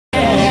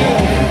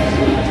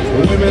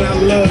man, I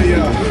love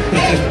y'all.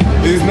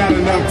 There's not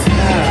enough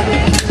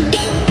time.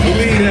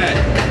 Believe that.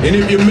 And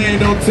if your man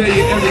don't tell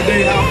you every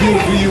day how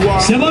beautiful you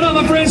are. So hold on,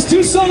 my friends,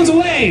 2 songs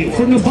away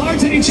from the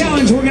bartending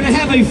challenge, we're gonna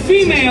have a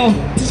female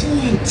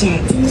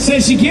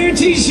says she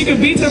guarantees she can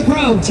beat the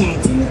pro.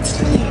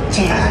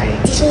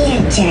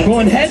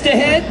 Going head to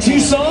head, 2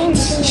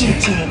 songs.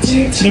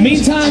 In the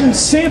meantime,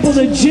 sample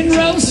the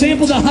JINRO,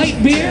 sample the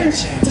HITE beer.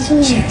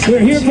 We're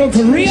here from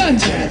Korea.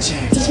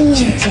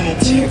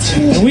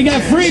 And we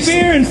got free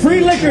beer and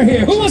free liquor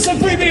here. Who wants some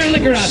free beer and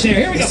liquor out there?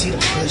 Here we go.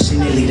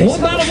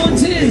 1 bottle,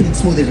 110.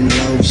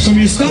 From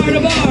your star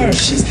to bar.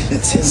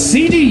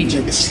 CD.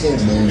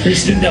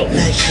 Christian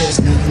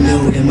Delpech.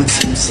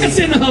 That's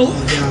in the hole.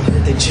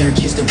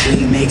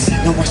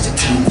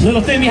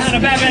 Little thing behind the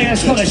back,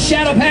 that's called a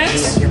shadow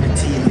pass.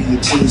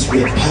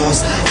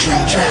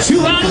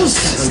 2 bottles.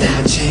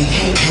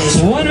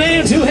 1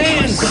 man, 2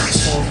 hands.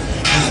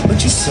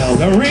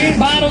 The ring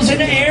bottles in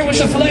the air with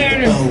the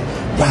Flair.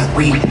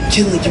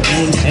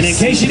 And in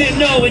case you didn't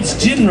know, it's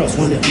JINRO.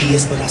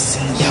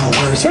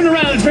 Turn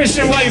around,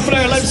 Christian, while you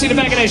Flair. Let me see the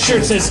back of that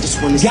shirt. It says,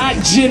 got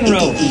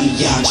JINRO.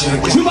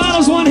 2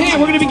 bottles, 1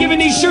 hand. We're going to be giving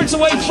these shirts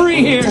away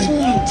free here.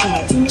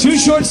 2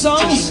 short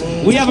songs.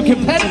 We have a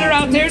competitor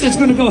out there that's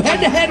going to go head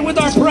to head with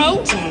our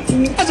pro.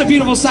 That's a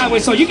beautiful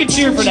sideways song. You can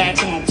cheer for that.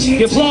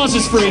 The applause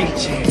is free.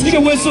 You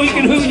can whistle, you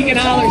can hoot, you can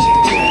holler.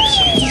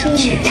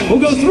 We'll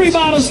go 3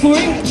 bottles for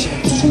you.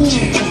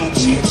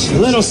 A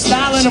little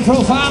styling and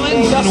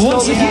profiling. And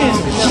once again,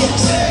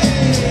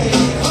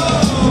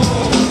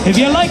 if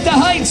you like the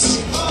heights,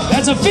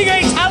 that's a figure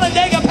 8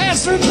 Talladega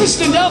pass through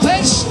Christian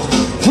Delpech,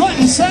 front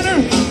and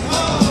center.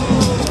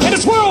 And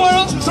it's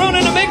whirl thrown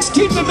in the mix,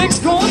 keep the mix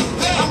going.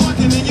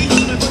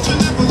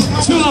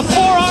 To a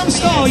 4-arm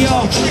stall,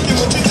 y'all.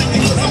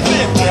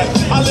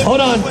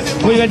 Hold on,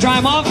 we're gonna dry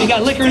him off. He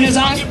got liquor in his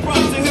eye.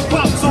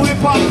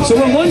 So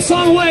we're 1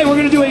 song away. We're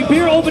gonna do a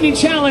beer opening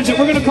challenge that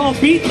we're gonna call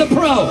Beat the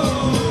Pro.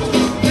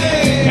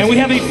 And we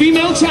have a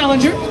female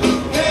challenger.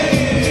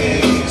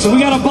 So we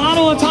got a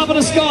bottle on top of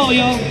the skull,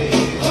 y'all.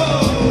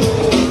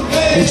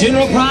 The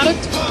JINRO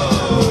product.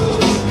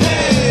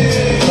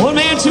 1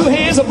 man, 2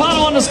 hands, a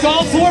bottle on the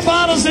skull, 4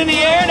 bottles in the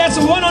air. That's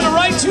a 1 on the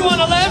right, 2 on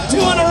the left,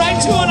 2 on the right.